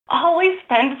always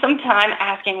spend some time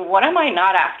asking, what am I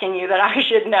not asking you that I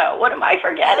should know? What am I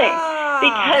forgetting?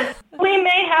 Because we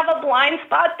may have a blind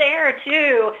spot there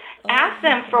too. Ask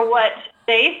them for what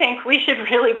they think we should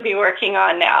really be working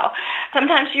on now.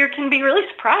 Sometimes you can be really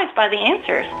surprised by the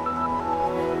answers.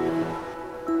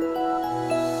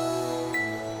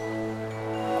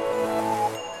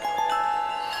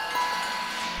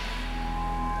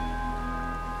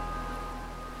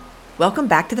 Welcome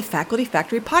back to the Faculty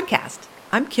Factory podcast.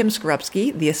 I'm Kim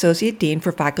Skorupski, the Associate Dean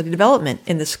for Faculty Development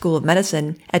in the School of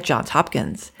Medicine at Johns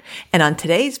Hopkins. And on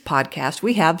today's podcast,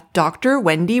 we have Dr.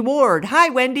 Wendy Ward. Hi,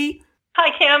 Wendy.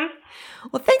 Hi, Kim.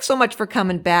 Well, thanks so much for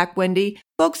coming back, Wendy.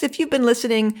 Folks, if you've been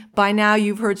listening by now,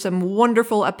 you've heard some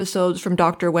wonderful episodes from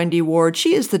Dr. Wendy Ward.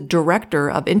 She is the Director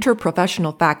of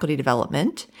Interprofessional Faculty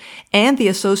Development and the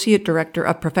Associate Director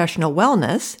of Professional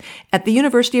Wellness at the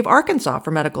University of Arkansas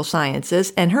for Medical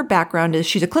Sciences. And her background is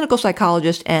she's a clinical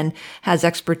psychologist and has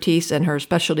expertise in her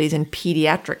specialties in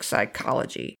pediatric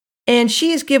psychology. And she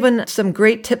has given some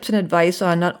great tips and advice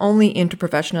on not only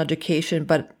interprofessional education,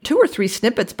 but 2 or 3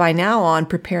 snippets by now on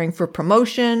preparing for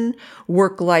promotion,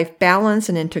 work-life balance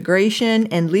and integration,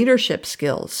 and leadership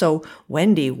skills. So,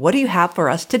 Wendy, what do you have for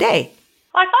us today?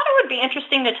 Well, I thought it would be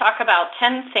interesting to talk about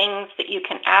 10 things that you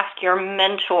can ask your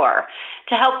mentor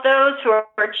to help those who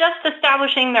are just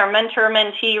establishing their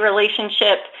mentor-mentee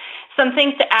relationship, some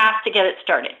things to ask to get it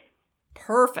started.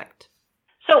 Perfect.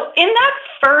 So in that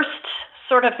first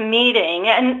sort of meeting,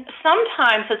 and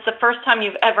sometimes it's the first time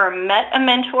you've ever met a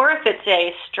mentor, if it's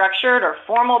a structured or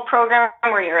formal program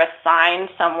where you're assigned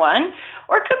someone,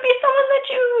 or it could be someone that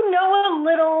you know a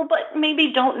little but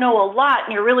maybe don't know a lot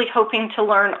and you're really hoping to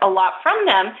learn a lot from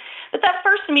them, but that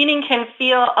first meeting can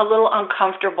feel a little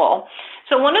uncomfortable.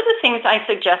 So one of the things I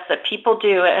suggest that people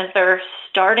do as they're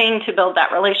starting to build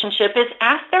that relationship is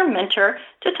ask their mentor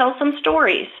to tell some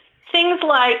stories. Things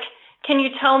like, can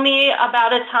you tell me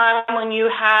about a time when you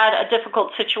had a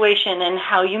difficult situation and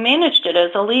how you managed it as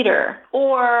a leader?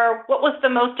 Or what was the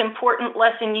most important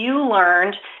lesson you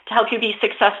learned to help you be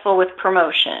successful with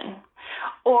promotion?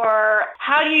 Or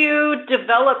how do you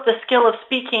develop the skill of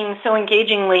speaking so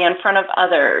engagingly in front of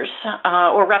others?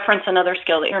 Or reference another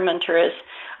skill that your mentor is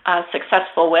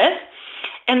successful with.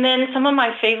 And then some of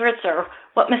my favorites are,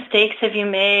 what mistakes have you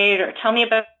made? Or tell me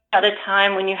about a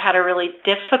time when you had a really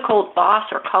difficult boss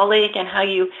or colleague and how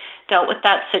you dealt with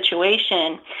that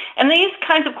situation. And these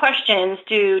kinds of questions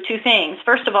do 2 things.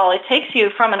 First of all, it takes you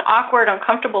from an awkward,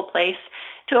 uncomfortable place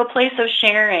to a place of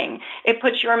sharing. It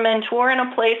puts your mentor in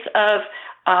a place of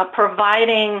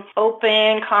providing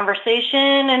open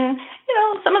conversation, and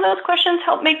some of those questions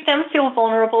help make them feel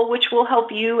vulnerable, which will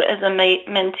help you as a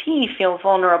mentee feel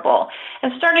vulnerable,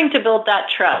 and starting to build that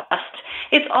trust.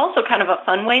 It's also kind of a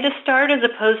fun way to start as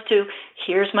opposed to,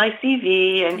 here's my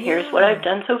CV and here's what I've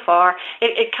done so far.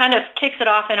 It kind of kicks it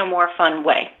off in a more fun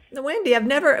way. Wendy,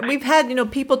 we've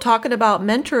had, people talking about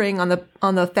mentoring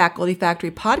on the Faculty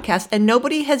Factory podcast, and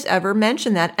nobody has ever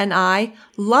mentioned that. And I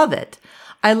love it.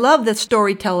 I love the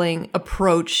storytelling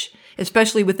approach,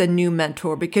 especially with a new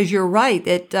mentor, because you're right.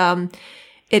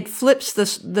 It flips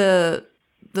the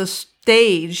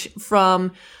stage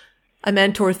from a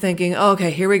mentor thinking, oh,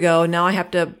 okay, here we go. Now I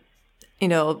have to,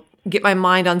 get my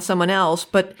mind on someone else.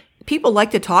 But people like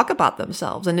to talk about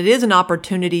themselves, and it is an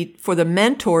opportunity for the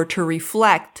mentor to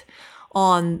reflect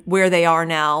on where they are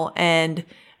now and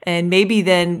maybe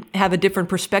then have a different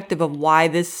perspective of why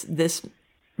this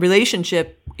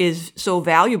relationship is so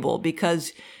valuable,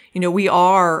 because we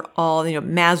are all,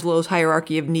 Maslow's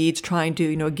hierarchy of needs, trying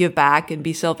to, give back and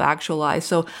be self-actualized.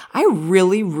 So I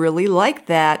really, really like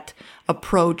that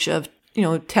approach of,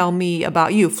 tell me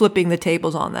about you, flipping the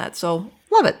tables on that. So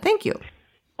love it. Thank you.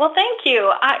 Well, thank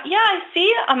you. I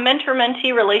see a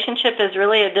mentor-mentee relationship as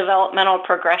really a developmental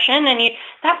progression, and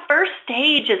that first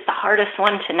stage is the hardest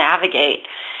one to navigate.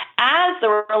 As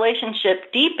the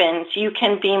relationship deepens, you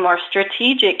can be more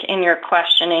strategic in your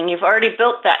questioning. You've already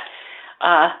built that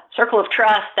circle of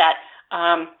trust, that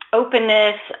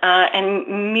openness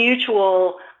and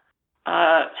mutual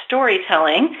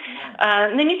storytelling.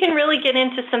 And then you can really get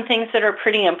into some things that are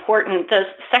pretty important. The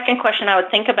second question I would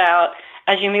think about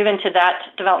as you move into that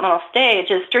developmental stage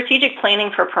is strategic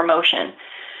planning for promotion.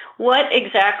 What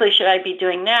exactly should I be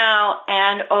doing now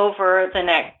and over the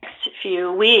next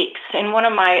few weeks? In one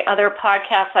of my other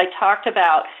podcasts, I talked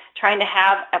about trying to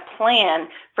have a plan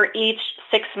for each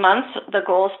 6 months, the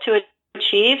goals to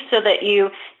achieve, so that you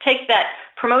take that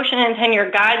promotion and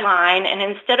tenure guideline, and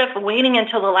instead of waiting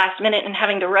until the last minute and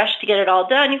having to rush to get it all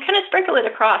done, you kind of sprinkle it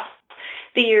across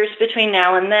the years between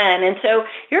now and then. And so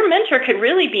your mentor could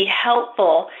really be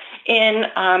helpful in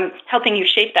helping you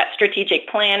shape that strategic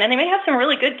plan. And they may have some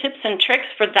really good tips and tricks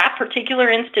for that particular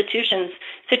institution's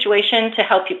situation to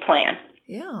help you plan.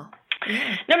 Yeah.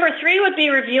 Number 3 would be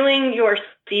reviewing your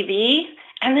CV,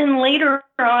 and then later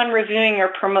on reviewing your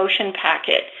promotion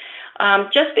packet.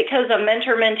 Just because a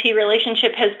mentor-mentee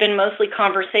relationship has been mostly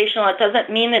conversational, it doesn't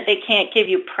mean that they can't give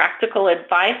you practical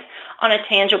advice on a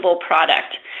tangible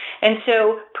product. And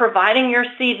so providing your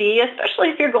CV, especially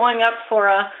if you're going up for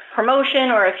a promotion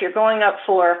or if you're going up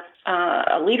for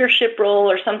a leadership role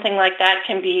or something like that,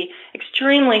 can be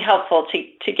extremely helpful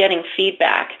to getting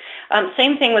feedback.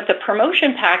 Same thing with the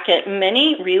promotion packet.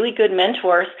 Many really good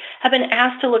mentors have been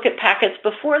asked to look at packets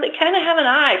before. They kind of have an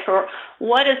eye for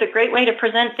what is a great way to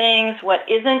present things, what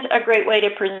isn't a great way to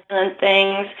present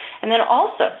things. And then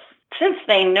also, since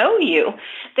they know you,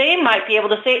 they might be able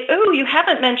to say, oh, you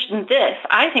haven't mentioned this.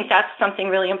 I think that's something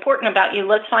really important about you.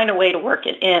 Let's find a way to work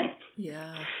it in.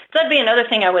 Yeah. So that'd be another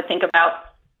thing I would think about.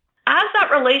 As that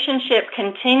relationship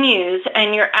continues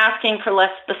and you're asking for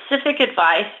less specific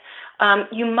advice,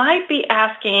 you might be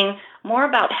asking more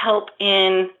about help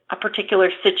in a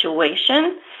particular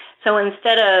situation. So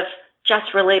instead of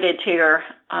just related to your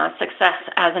success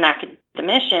as an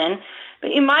academician,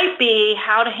 but you might be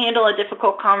how to handle a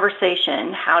difficult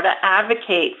conversation, how to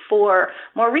advocate for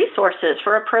more resources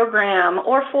for a program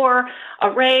or for a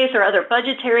raise or other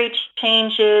budgetary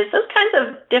changes, those kinds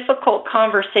of difficult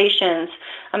conversations.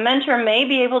 A mentor may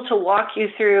be able to walk you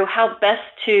through how best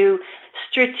to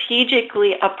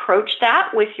strategically approach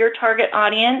that with your target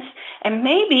audience, and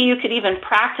maybe you could even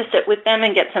practice it with them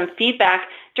and get some feedback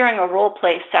during a role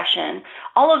play session.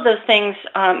 All of those things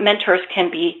mentors can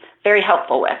be very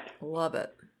helpful with. Love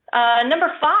it.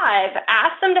 Number 5,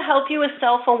 ask them to help you with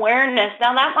self-awareness.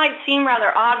 Now that might seem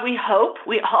rather odd. We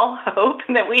all hope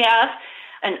that we have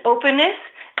an openness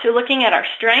to looking at our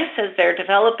strengths as they're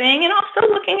developing and also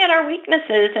looking at our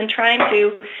weaknesses and trying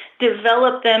to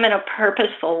develop them in a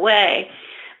purposeful way.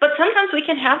 But sometimes we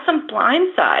can have some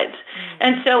blind sides.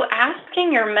 And so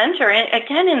asking your mentor, and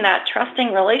again in that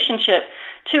trusting relationship,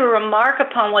 to remark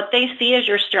upon what they see as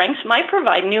your strengths might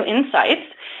provide new insights,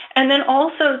 and then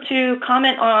also to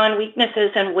comment on weaknesses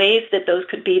and ways that those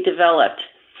could be developed.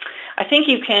 I think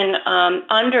you can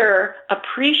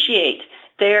underappreciate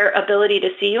their ability to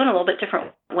see you in a little bit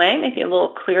different way, maybe a little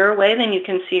clearer way than you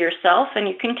can see yourself, and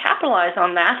you can capitalize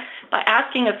on that by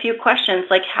asking a few questions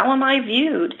like, how am I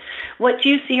viewed? What do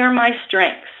you see are my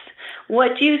strengths?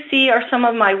 What do you see are some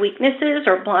of my weaknesses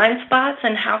or blind spots,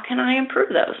 and how can I improve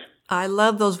those? I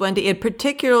love those, Wendy, and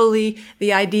particularly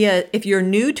the idea if you're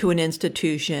new to an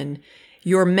institution,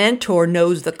 your mentor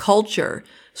knows the culture.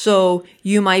 So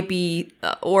you might be,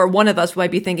 or one of us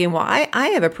might be thinking, well, I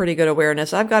have a pretty good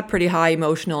awareness. I've got pretty high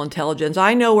emotional intelligence.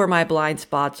 I know where my blind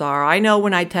spots are. I know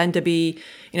when I tend to be,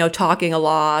 talking a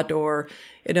lot or,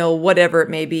 whatever it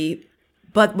may be.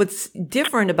 But what's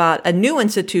different about a new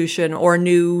institution or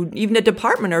even a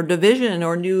department or division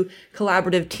or new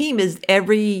collaborative team is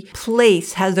every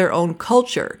place has their own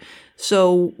culture.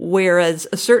 So whereas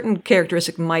a certain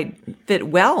characteristic might fit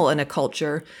well in a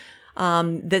culture,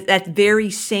 that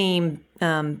very same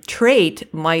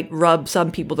trait might rub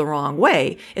some people the wrong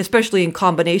way, especially in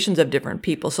combinations of different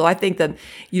people. So I think that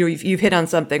you've hit on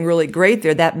something really great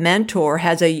there. That mentor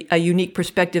has a unique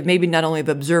perspective, maybe not only of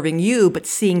observing you, but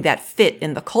seeing that fit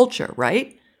in the culture,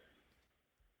 right?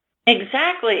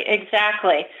 Exactly.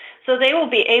 So they will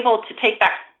be able to take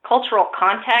that cultural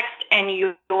context and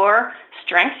your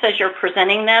strengths as you're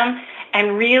presenting them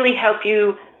and really help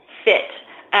you fit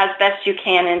as best you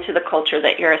can into the culture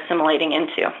that you're assimilating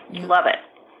into. Yeah. Love it.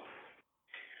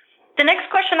 The next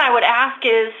question I would ask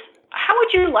is, how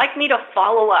would you like me to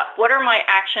follow up? What are my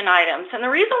action items? And the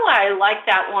reason why I like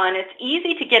that one, it's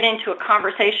easy to get into a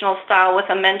conversational style with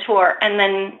a mentor and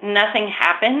then nothing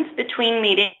happens between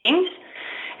meetings.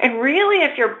 And really,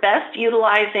 if you're best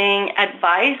utilizing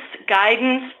advice,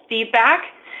 guidance, feedback,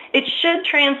 it should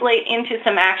translate into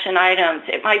some action items.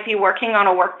 It might be working on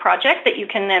a work project that you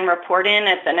can then report in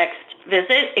at the next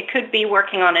visit. It could be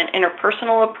working on an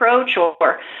interpersonal approach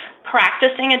or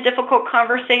practicing a difficult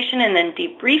conversation and then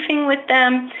debriefing with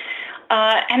them.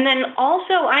 And then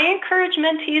also, I encourage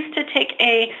mentees to take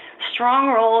a strong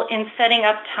role in setting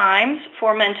up times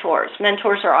for mentors.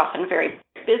 Mentors are often very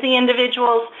busy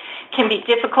individuals, can be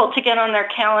difficult to get on their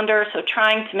calendar, so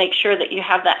trying to make sure that you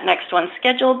have that next one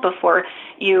scheduled before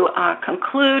you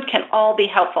conclude can all be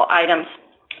helpful items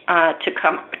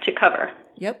to cover.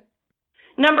 Yep.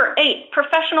 Number 8,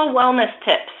 professional wellness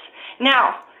tips.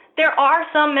 Now, there are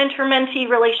some mentor-mentee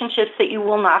relationships that you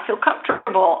will not feel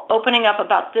comfortable opening up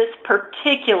about this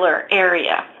particular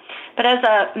area. But as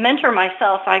a mentor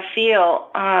myself, I feel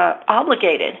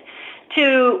obligated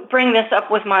to bring this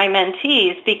up with my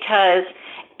mentees, because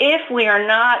if we are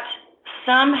not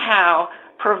somehow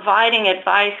providing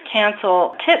advice,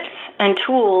 counsel, tips, and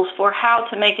tools for how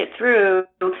to make it through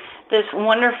this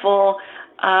wonderful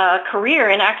career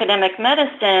in academic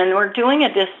medicine, we're doing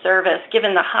a disservice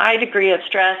given the high degree of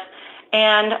stress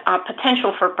and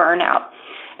potential for burnout.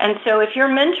 And so if your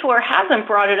mentor hasn't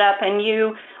brought it up and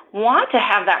you want to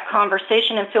have that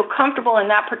conversation and feel comfortable in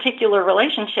that particular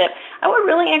relationship, I would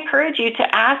really encourage you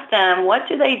to ask them, what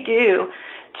do they do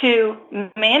to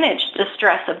manage the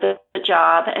stress of the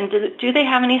job, and do they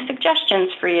have any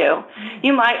suggestions for you?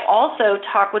 You might also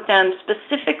talk with them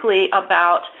specifically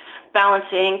about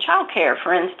balancing childcare,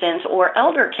 for instance, or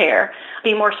elder care.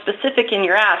 Be more specific in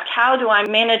your ask. How do I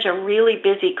manage a really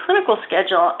busy clinical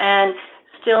schedule and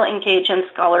still engage in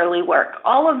scholarly work?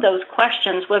 All of those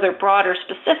questions, whether broad or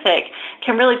specific,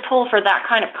 can really pull for that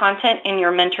kind of content in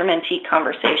your mentor-mentee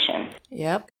conversation.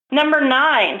 Yep. Number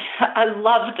 9, I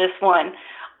love this one.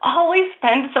 Always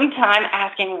spend some time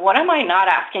asking, what am I not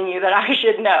asking you that I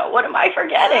should know? What am I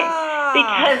forgetting?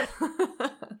 Because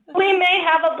we may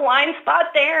have a blind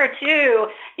spot there too.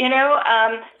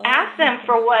 Ask them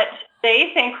for what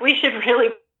they think we should really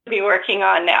be working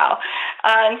on now.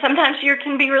 And sometimes you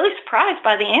can be really surprised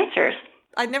by the answers.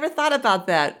 I never thought about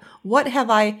that. What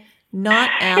have I not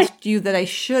asked you that I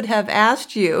should have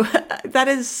asked you? That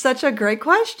is such a great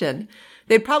question.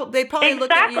 They probably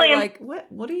look at you like,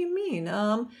 what do you mean?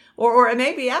 Or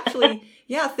maybe actually,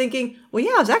 thinking, well,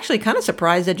 I was actually kind of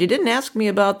surprised that you didn't ask me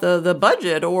about the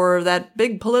budget or that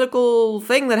big political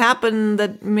thing that happened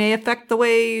that may affect the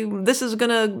way this is going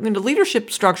to,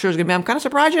 leadership structure is going to be. I'm kind of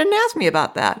surprised you didn't ask me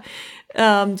about that.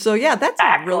 That's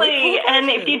exactly. Really cool question. And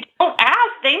if you don't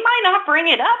ask, they might not bring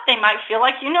it up. They might feel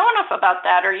like you know enough about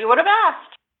that, or you would have asked.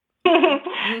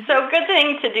 So good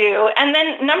thing to do. And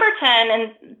then number 10,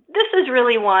 and this is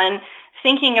really one,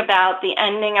 thinking about the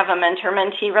ending of a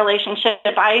mentor-mentee relationship.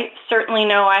 I certainly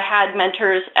know I had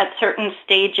mentors at certain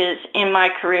stages in my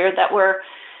career that were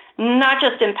not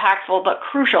just impactful, but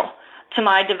crucial to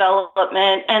my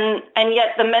development. And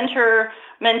yet the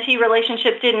mentor-mentee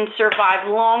relationship didn't survive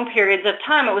long periods of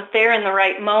time. It was there in the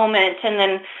right moment, and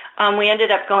then we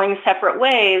ended up going separate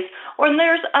ways. Or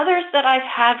there's others that I've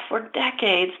had for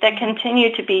decades that continue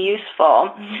to be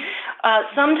useful.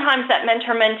 Sometimes that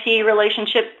mentor-mentee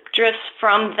relationship drifts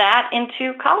from that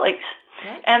into colleagues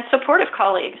and supportive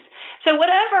colleagues. So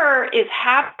whatever is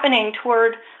happening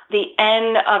toward the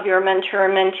end of your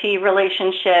mentor-mentee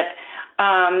relationship,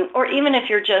 or even if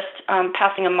you're just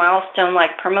passing a milestone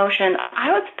like promotion,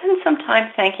 I would spend some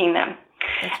time thanking them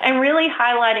and really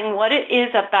highlighting what it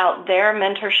is about their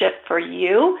mentorship for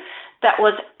you that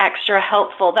was extra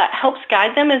helpful, that helps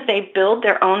guide them as they build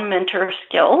their own mentor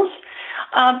skills.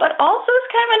 But also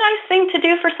it's kind of a nice thing to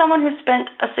do for someone who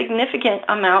spent a significant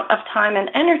amount of time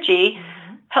and energy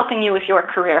helping you with your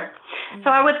career. So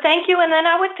I would thank you, and then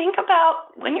I would think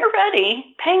about, when you're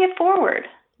ready, paying it forward.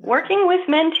 Working with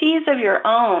mentees of your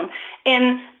own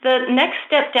in the next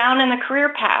step down in the career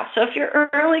path. So if you're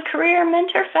early career,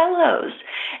 mentor fellows.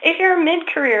 If you're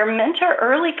mid-career, mentor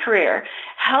early career.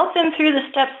 Help them through the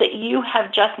steps that you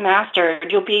have just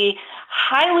mastered. You'll be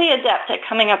highly adept at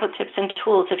coming up with tips and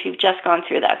tools if you've just gone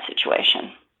through that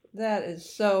situation. That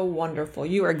is so wonderful.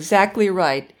 You are exactly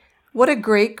right. What a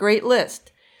great, great list.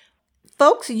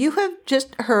 Folks, you have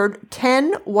just heard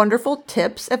 10 wonderful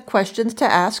tips of questions to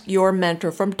ask your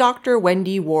mentor from Dr.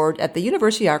 Wendy Ward at the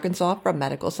University of Arkansas for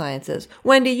Medical Sciences.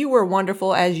 Wendy, you were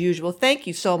wonderful as usual. Thank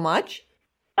you so much.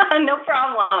 No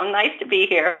problem. Nice to be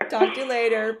here. Talk to you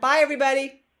later. Bye,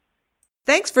 everybody.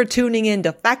 Thanks for tuning in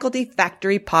to Faculty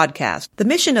Factory Podcast. The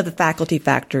mission of the Faculty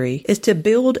Factory is to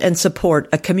build and support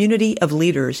a community of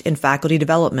leaders in faculty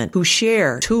development who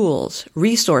share tools,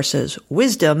 resources,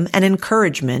 wisdom, and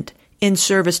encouragement in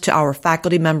service to our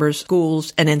faculty members,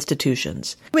 schools, and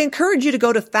institutions. We encourage you to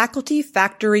go to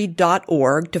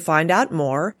facultyfactory.org to find out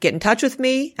more. Get in touch with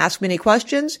me, ask me any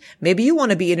questions. Maybe you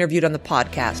want to be interviewed on the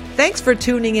podcast. Thanks for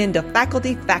tuning in to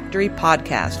Faculty Factory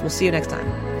Podcast. We'll see you next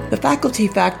time. The Faculty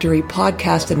Factory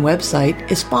podcast and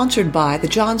website is sponsored by the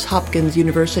Johns Hopkins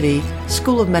University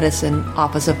School of Medicine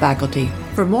Office of Faculty.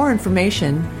 For more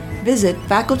information, visit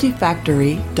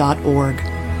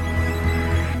facultyfactory.org.